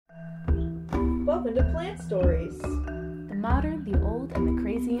Welcome to Plant Stories. The modern, the old, and the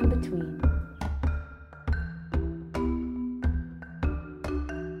crazy in between.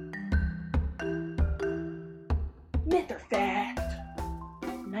 Myth or fact?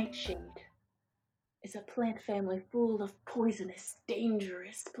 Nightshade is a plant family full of poisonous,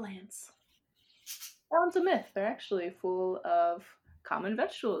 dangerous plants. That one's a myth. They're actually full of common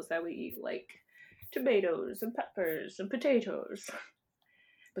vegetables that we eat, like tomatoes and peppers and potatoes.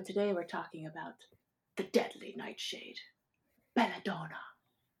 But today we're talking about the deadly nightshade, belladonna.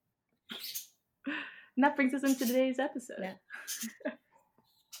 And that brings us into today's episode. Yeah.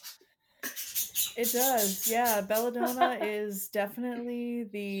 It does, yeah. Belladonna is definitely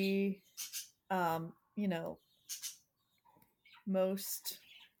the, most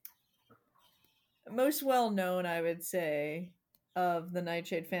well known, I would say, of the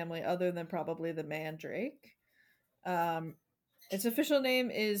nightshade family, other than probably the mandrake. Its official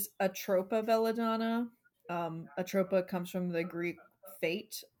name is Atropa belladonna. Atropa comes from the Greek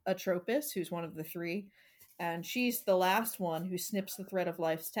fate, Atropis, who's one of the three, and she's the last one who snips the thread of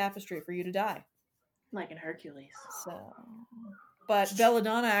life's tapestry for you to die. Like in Hercules. But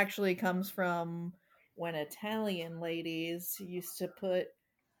belladonna actually comes from when Italian ladies used to put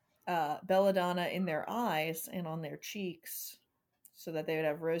belladonna in their eyes and on their cheeks so that they would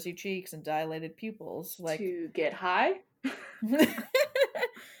have rosy cheeks and dilated pupils. Like to get high?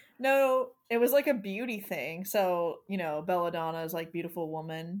 No, it was like a beauty thing. So, belladonna is like beautiful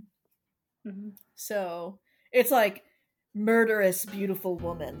woman. Mm-hmm. So it's like murderous beautiful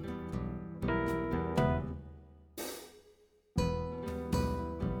woman.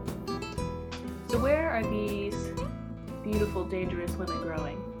 So where are these beautiful, dangerous women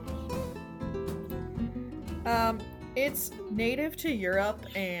growing? It's native to Europe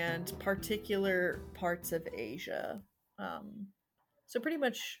and particular parts of Asia. So pretty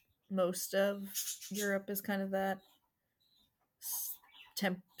much most of Europe is kind of that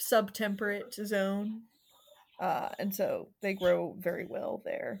sub-temperate zone. And so they grow very well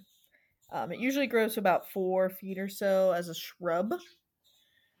there. It usually grows to about 4 feet or so as a shrub.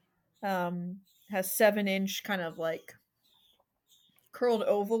 Has 7-inch kind of like curled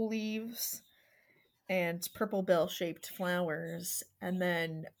oval leaves and purple bell-shaped flowers. And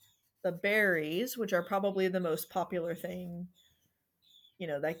then the berries, which are probably the most popular thing,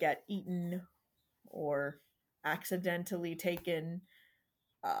 that get eaten or accidentally taken,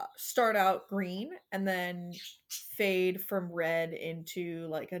 start out green and then fade from red into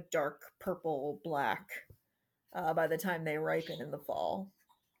like a dark purple black by the time they ripen in the fall.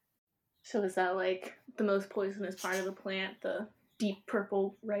 So is that like the most poisonous part of the plant, the deep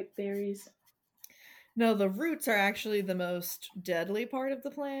purple ripe berries? No, the roots are actually the most deadly part of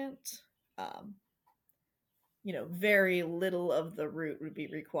the plant. Very little of the root would be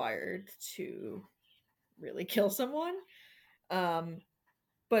required to really kill someone.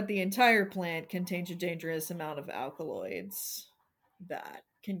 But the entire plant contains a dangerous amount of alkaloids that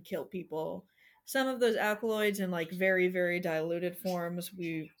can kill people. Some of those alkaloids in like very, very diluted forms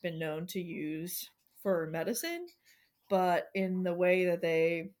we've been known to use for medicine, but in the way that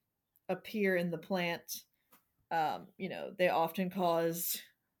they appear in the plant, they often cause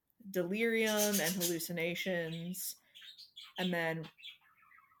delirium and hallucinations. And then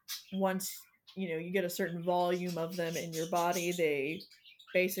once, you get a certain volume of them in your body, they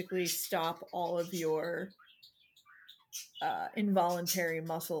basically stop all of your involuntary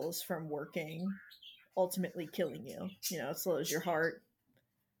muscles from working, ultimately killing you. It slows your heart,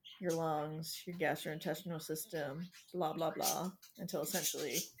 your lungs, your gastrointestinal system, blah, blah, blah, until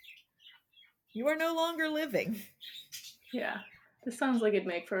essentially you are no longer living. Yeah, this sounds like it'd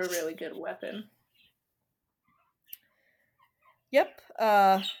make for a really good weapon. Yep.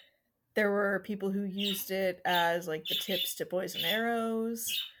 There were people who used it as like the tips to poison arrows.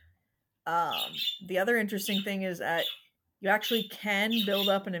 The other interesting thing is that you actually can build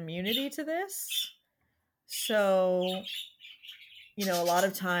up an immunity to this. So, a lot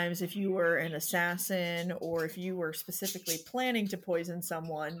of times if you were an assassin or if you were specifically planning to poison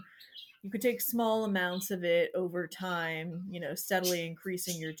someone, you could take small amounts of it over time, steadily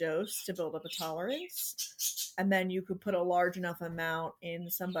increasing your dose to build up a tolerance. And then you could put a large enough amount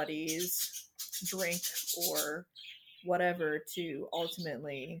in somebody's drink or whatever to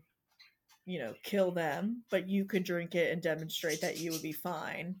ultimately, kill them. But you could drink it and demonstrate that you would be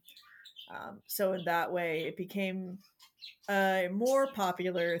fine. So in that way, it became a more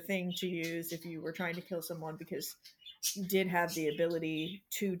popular thing to use if you were trying to kill someone because you did have the ability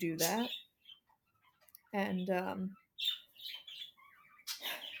to do that. And,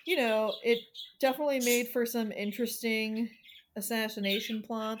 it definitely made for some interesting assassination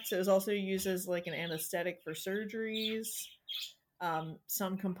plots. It was also used as like an anesthetic for surgeries.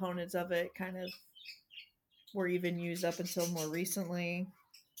 Some components of it kind of were even used up until more recently.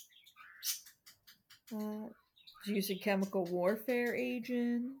 Used in chemical warfare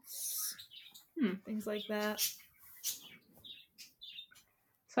agents, things like that.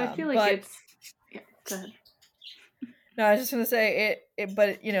 So I feel like but- it's... Yeah, go ahead. No, I was just gonna say it,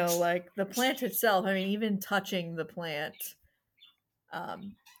 but you know, like the plant itself. I mean, even touching the plant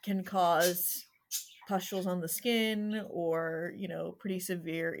can cause pustules on the skin, or you know, pretty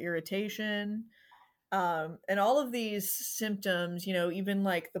severe irritation. And all of these symptoms, you know, even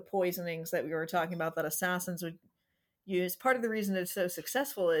like the poisonings that we were talking about that assassins would use. Part of the reason it's so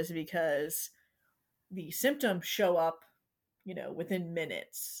successful is because the symptoms show up, you know, within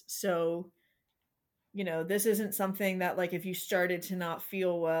minutes. So you know, this isn't something that like if you started to not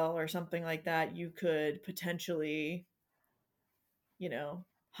feel well or something like that, you could potentially, you know,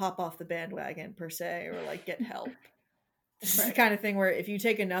 hop off the bandwagon per se, or like get help. This is the kind of thing where if you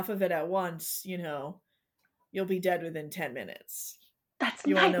take enough of it at once, you know, you'll be dead within 10 minutes. That's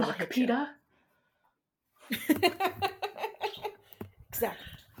You wanna know Nightlock, what Peter. Exactly.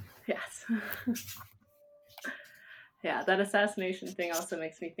 Yes. Yeah, that assassination thing also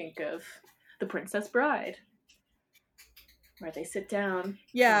makes me think of The Princess Bride, where they sit down.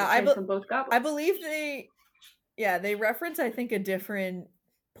 Yeah, from both goblets. I believe they reference, I think, a different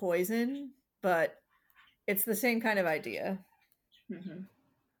poison, but it's the same kind of idea. Mm-hmm.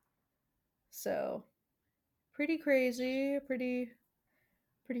 So, pretty crazy, pretty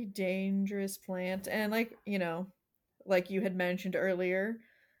dangerous plant. And like, you know, like you had mentioned earlier,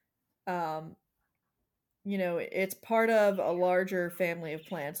 you know, it's part of a larger family of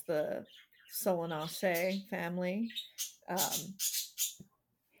plants, the Solanaceae family.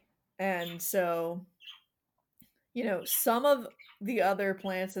 And so, you know, some of the other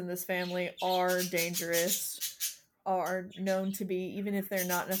plants in this family are dangerous, are known to be, even if they're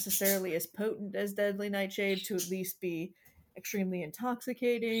not necessarily as potent as deadly nightshade, to at least be extremely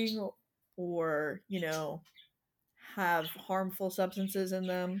intoxicating, or, you know, have harmful substances in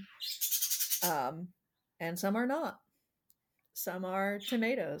them. And some are not. Some are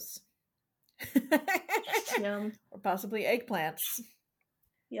tomatoes. Yum. Or possibly eggplants.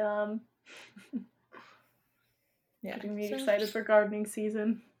 Yum. Yeah. Getting me excited for gardening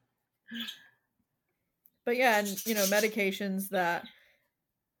season. But yeah, and you know, medications that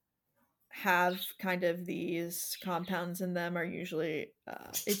have kind of these compounds in them are usually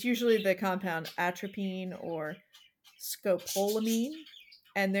it's usually the compound atropine or scopolamine,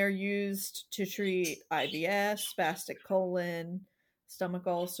 and they're used to treat IBS, spastic colon, stomach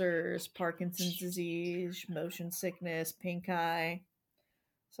ulcers, Parkinson's disease, motion sickness, pink eye.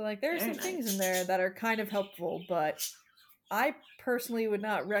 So like there's Very some nice. things in there that are kind of helpful, but I personally would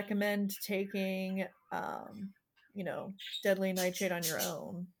not recommend taking you know, deadly nightshade on your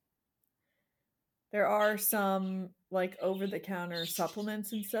own. There are some like over-the-counter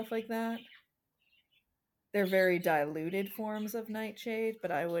supplements and stuff like that. They're very diluted forms of nightshade,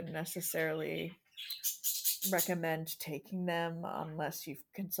 but I wouldn't necessarily recommend taking them unless you've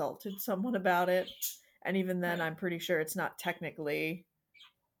consulted someone about it. And even then, Right. I'm pretty sure it's not technically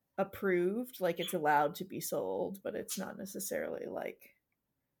approved. Like, it's allowed to be sold, but it's not necessarily like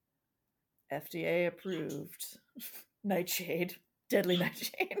FDA approved nightshade, deadly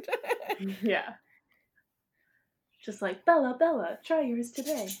nightshade. Yeah. Just like, Bella, try yours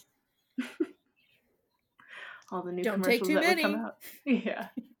today. All the new Don't take commercials too that would many. come out. Yeah.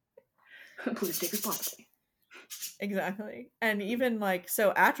 Please take responsibly. Exactly. And even like,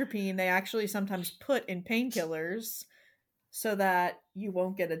 so atropine, they actually sometimes put in painkillers so that you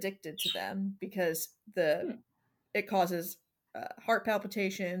won't get addicted to them, because it causes heart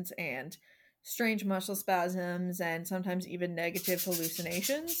palpitations and strange muscle spasms and sometimes even negative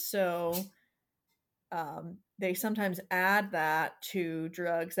hallucinations. So they sometimes add that to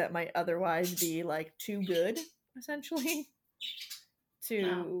drugs that might otherwise be like too good, essentially,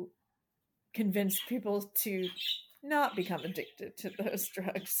 to convince people to not become addicted to those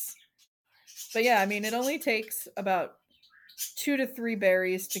drugs. But yeah, I mean, it only takes about 2 to 3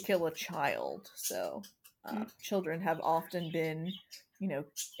 berries to kill a child. So children have often been, you know,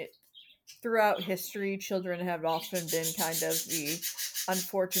 throughout history, children have often been kind of the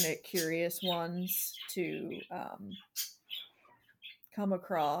unfortunate, curious ones to come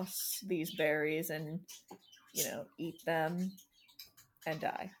across these berries and, you know, eat them and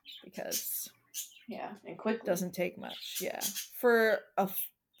die, because Yeah, and quickly. it doesn't take much. Yeah. For a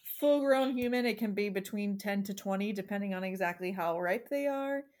full-grown human, it can be between 10 to 20, depending on exactly how ripe they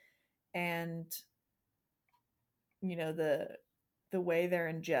are. And the way they're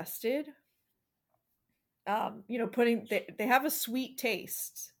ingested. Putting they have a sweet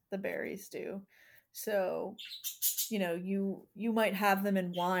taste, the berries do. So, you might have them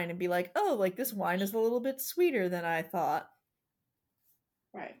in wine and be like, oh, like this wine is a little bit sweeter than I thought.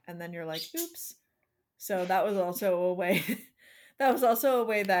 Right. And then you're like, oops. So that was also a way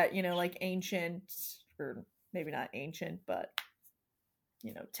that, like ancient, or maybe not ancient, but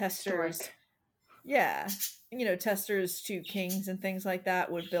testers. Historic. Yeah. Testers to kings and things like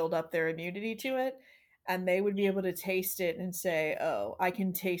that would build up their immunity to it. And they would be able to taste it and say, oh, I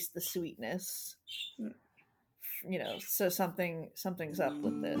can taste the sweetness. So something's up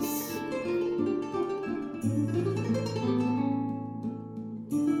with this.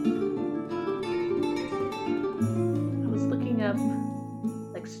 I was looking up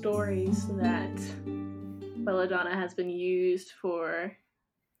like stories that belladonna has been used for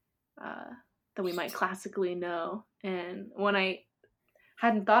that we might classically know, and one I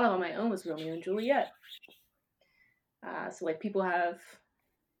hadn't thought of on my own was Romeo and Juliet. So like people have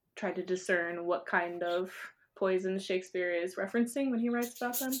tried to discern what kind of poison Shakespeare is referencing when he writes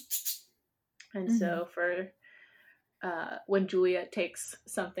about them. And so for when Juliet takes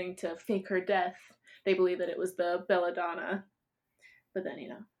something to fake her death, they believe that it was the belladonna. But then,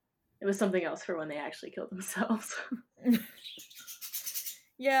 it was something else for when they actually killed themselves.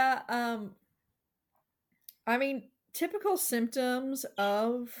 Yeah, I mean, typical symptoms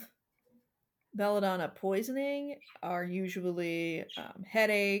of belladonna poisoning are usually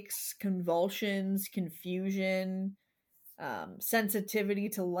headaches, convulsions, confusion. Sensitivity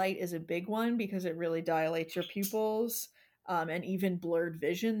to light is a big one because it really dilates your pupils, and even blurred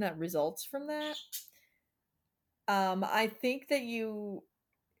vision that results from that. I think that you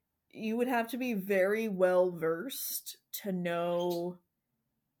would have to be very well versed to know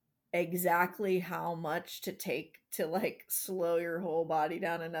exactly how much to take to like slow your whole body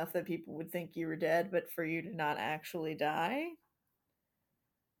down enough that people would think you were dead, but for you to not actually die.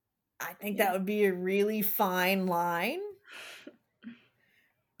 I think that would be a really fine line.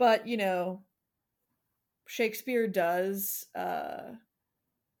 But, Shakespeare does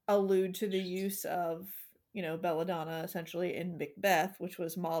allude to the use of, belladonna essentially in Macbeth, which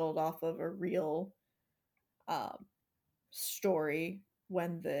was modeled off of a real story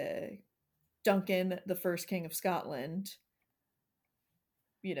when Duncan, the first king of Scotland,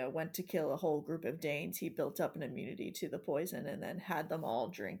 went to kill a whole group of Danes. He built up an immunity to the poison and then had them all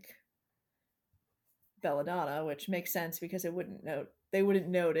drink belladonna, which makes sense because they wouldn't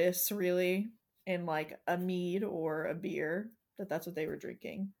notice really in like a mead or a beer that's what they were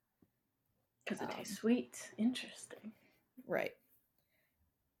drinking. Because it tastes sweet. Interesting. Right.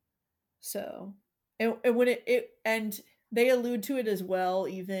 So, and they allude to it as well,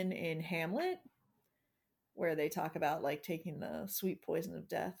 even in Hamlet, where they talk about like taking the sweet poison of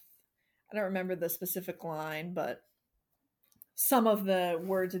death. I don't remember the specific line, but some of the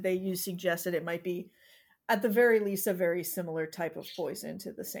words that they use suggest that it might be, at the very least, a very similar type of poison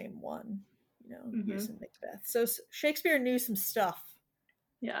to the same one, used in Macbeth. So Shakespeare knew some stuff.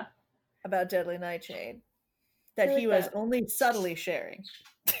 Yeah. About Deadly Nightshade that he was only subtly sharing.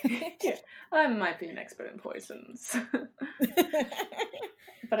 Yeah, I might be an expert in poisons.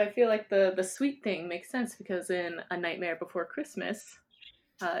 But I feel like the sweet thing makes sense because in A Nightmare Before Christmas,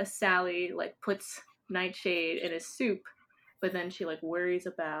 Sally like puts Nightshade in his soup, but then she like worries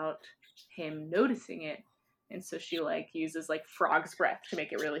about him noticing it, and so she like uses like frog's breath to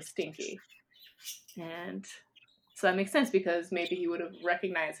make it really stinky. And so that makes sense because maybe he would have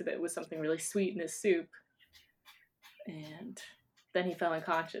recognized that it was something really sweet in his soup, and then he fell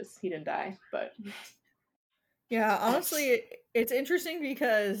unconscious. He didn't die, but yeah, honestly, it's interesting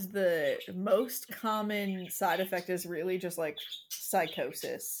because the most common side effect is really just like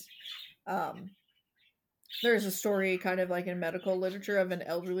psychosis. There's a story kind of like in medical literature of an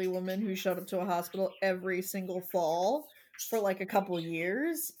elderly woman who showed up to a hospital every single fall for like a couple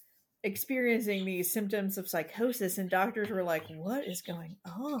years, experiencing these symptoms of psychosis, and doctors were like, what is going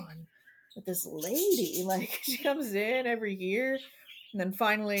on with this lady? Like, she comes in every year, and then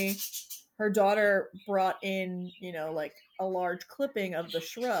finally her daughter brought in, like a large clipping of the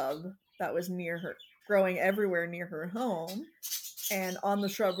shrub that was near her, growing everywhere near her home, and on the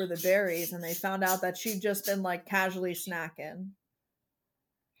shrub were the berries, and they found out that she'd just been like casually snacking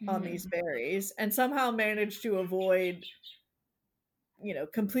on these berries and somehow managed to avoid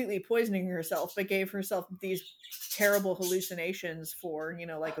completely poisoning herself, but gave herself these terrible hallucinations for,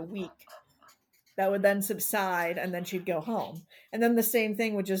 like a week that would then subside, and then she'd go home. And then the same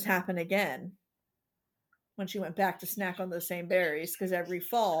thing would just happen again when she went back to snack on those same berries, because every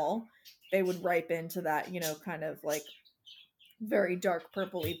fall they would ripen to that, kind of like very dark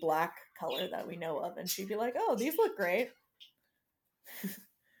purpley black color that we know of, and she'd be like, oh, these look great.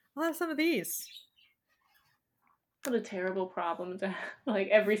 I'll have some of these. What a terrible problem to have. Like,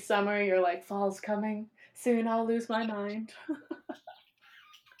 every summer you're like, fall's coming, soon I'll lose my mind.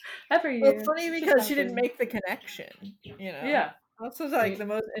 Every year. Well, it's funny because she didn't make the connection, Yeah. That's what's like the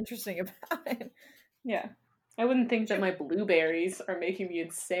most interesting about it. Yeah. I wouldn't think that my blueberries are making me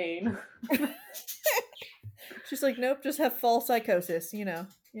insane. She's like, nope, just have fall psychosis, you know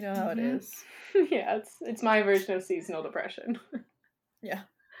how it is. Yeah, it's my version of seasonal depression. Yeah.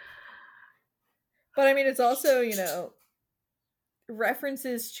 But I mean, it's also,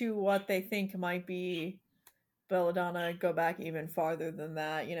 references to what they think might be belladonna go back even farther than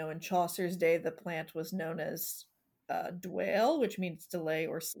that. In Chaucer's day, the plant was known as dwale, which means delay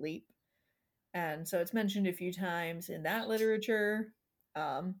or sleep. And so it's mentioned a few times in that literature.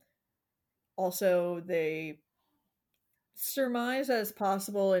 Also, they surmise as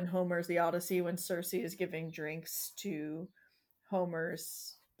possible in Homer's The Odyssey, when Circe is giving drinks to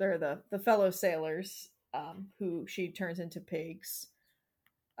Homer's, they're the fellow sailors, who she turns into pigs.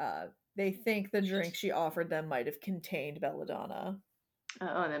 They think the drink she offered them might have contained belladonna.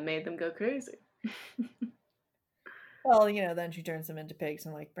 Oh, and that made them go crazy. Well, then she turns them into pigs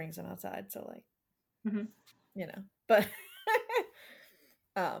and like brings them outside. So like, but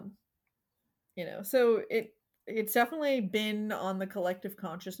so it's definitely been on the collective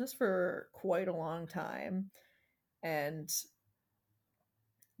consciousness for quite a long time, and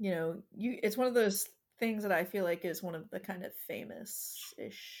it's one of those things that I feel like is one of the kind of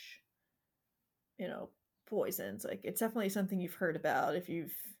famous-ish, poisons. Like, it's definitely something you've heard about if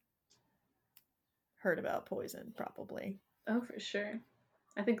you've heard about poison, probably. Oh, for sure.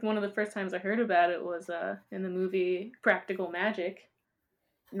 I think one of the first times I heard about it was in the movie Practical Magic,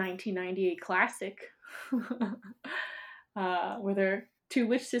 1998 classic, where they're two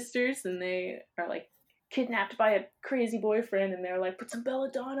witch sisters and they are like kidnapped by a crazy boyfriend, and they're like, put some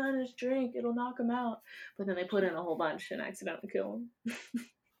belladonna in his drink, it'll knock him out. But then they put in a whole bunch and accidentally kill him.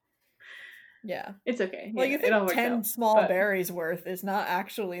 Yeah. It's okay. Well, you think 10 small berries worth is not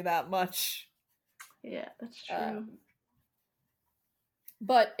actually that much. Yeah, that's true.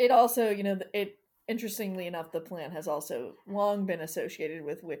 But it also, interestingly enough, the plant has also long been associated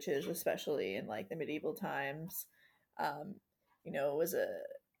with witches, especially in like the medieval times. It was a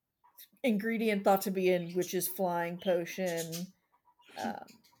ingredient thought to be in witches' flying potion,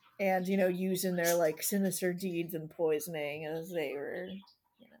 and used in their like sinister deeds and poisoning, as they were,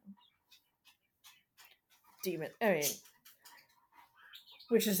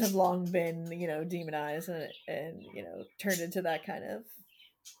 witches have long been, demonized and turned into that kind of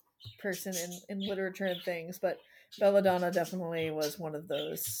person in literature and things. But belladonna definitely was one of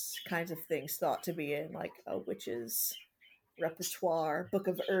those kinds of things thought to be in like a witch's repertoire, book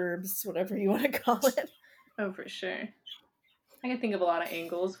of herbs, whatever you want to call it. Oh, for sure. I can think of a lot of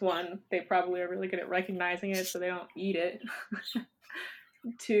angles. One, they probably are really good at recognizing it, so they don't eat it.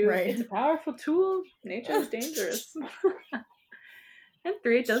 Two, right. It's a powerful tool. Nature is dangerous. And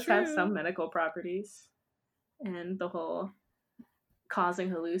three, it does have some medical properties. And the whole causing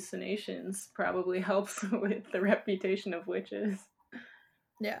hallucinations probably helps with the reputation of witches.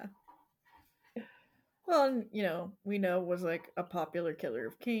 Yeah. Well, and, we know it was like a popular killer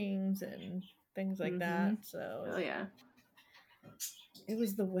of kings and things like that. So, oh yeah, it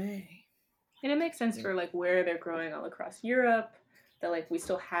was the way. And it makes sense for like where they're growing all across Europe. That like we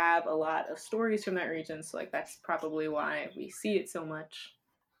still have a lot of stories from that region, so like that's probably why we see it so much.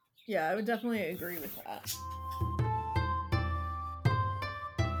 Yeah, I would definitely agree with that.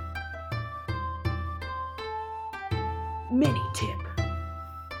 Mini tip.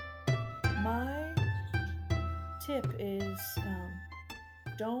 My tip is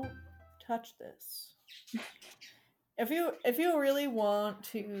don't touch this. If you really want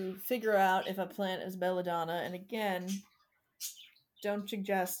to figure out if a plant is belladonna, and again, don't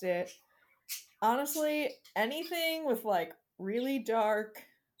suggest it. Honestly, anything with like really dark,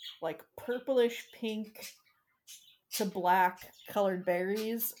 like purplish pink to black colored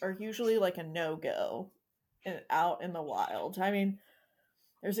berries are usually like a no-go out in the wild. I mean,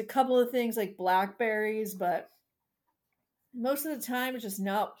 there's a couple of things like blackberries, but most of the time it's just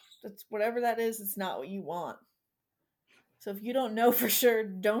not, that's whatever that is, it's not what you want. So if you don't know for sure,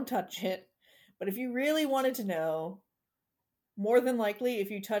 don't touch it. But if you really wanted to know, more than likely, if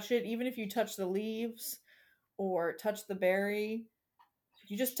you touch it, even if you touch the leaves or touch the berry,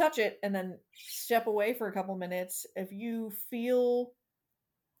 you just touch it and then step away for a couple minutes. If you feel,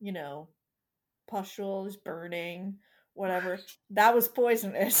 pustules, burning, whatever. That was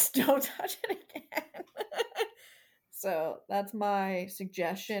poisonous. Don't touch it again. So that's my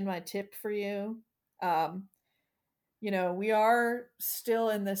suggestion, my tip for you. We are still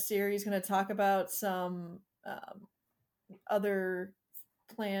in this series going to talk about some other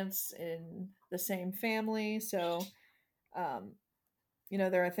plants in the same family. So,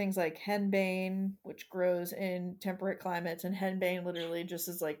 there are things like henbane, which grows in temperate climates, and henbane literally just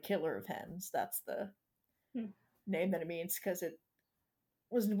is like killer of hens. That's the name that it means, because it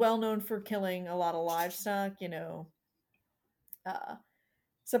was well known for killing a lot of livestock.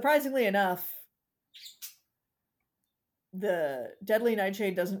 Surprisingly enough, the deadly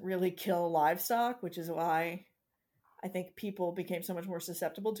nightshade doesn't really kill livestock, which is why I think people became so much more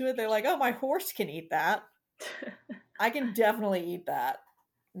susceptible to it. They're like, oh, my horse can eat that. I can definitely eat that.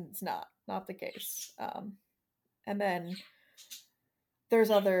 It's not the case. And then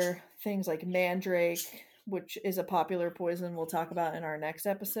there's other things like mandrake, which is a popular poison we'll talk about in our next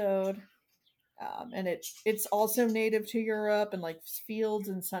episode. And it's also native to Europe and like fields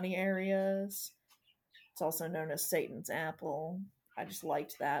and sunny areas. It's also known as Satan's apple. I just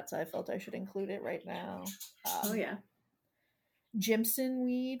liked that, so I felt I should include it right now. Oh yeah. Jimson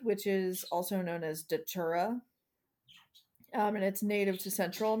weed, which is also known as datura. And it's native to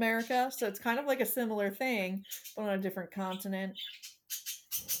Central America, so it's kind of like a similar thing, but on a different continent.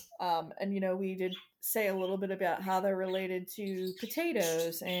 And we did say a little bit about how they're related to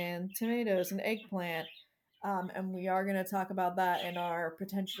potatoes and tomatoes and eggplant. And we are going to talk about that in our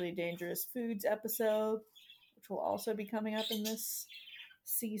potentially dangerous foods episode, which will also be coming up in this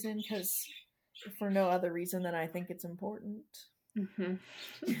season, because for no other reason than I think it's important. Mm-hmm.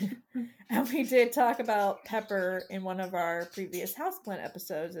 And we did talk about pepper in one of our previous houseplant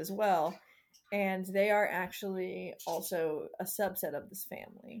episodes as well, and they are actually also a subset of this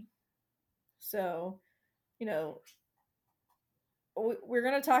family. So, we're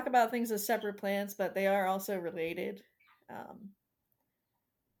going to talk about things as separate plants, but they are also related.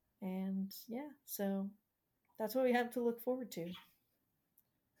 And yeah, so that's what we have to look forward to.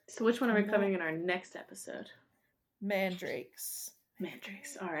 So which one are we covering in our next episode? Mandrakes.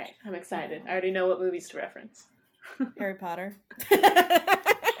 Mandrakes. All right. I'm excited. I already know what movies to reference. Harry Potter.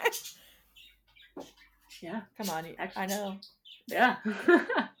 Yeah. Come on. I know. Yeah.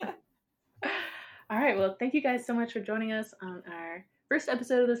 All right. Well, thank you guys so much for joining us on our first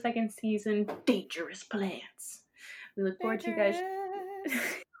episode of the second season, Dangerous Plants. We look forward to you guys.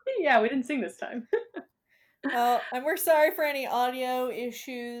 Yeah, we didn't sing this time. And we're sorry for any audio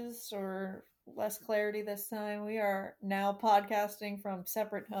issues or less clarity this time. We are now podcasting from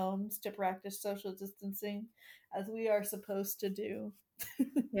separate homes to practice social distancing, as we are supposed to do.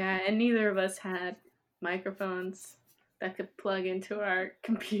 Yeah, and neither of us had microphones that could plug into our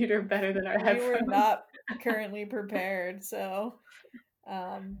computer better than our headphones. We were not currently prepared, so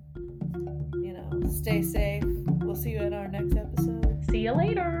stay safe. We'll see you in our next episode. See you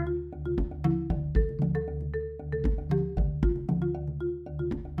later.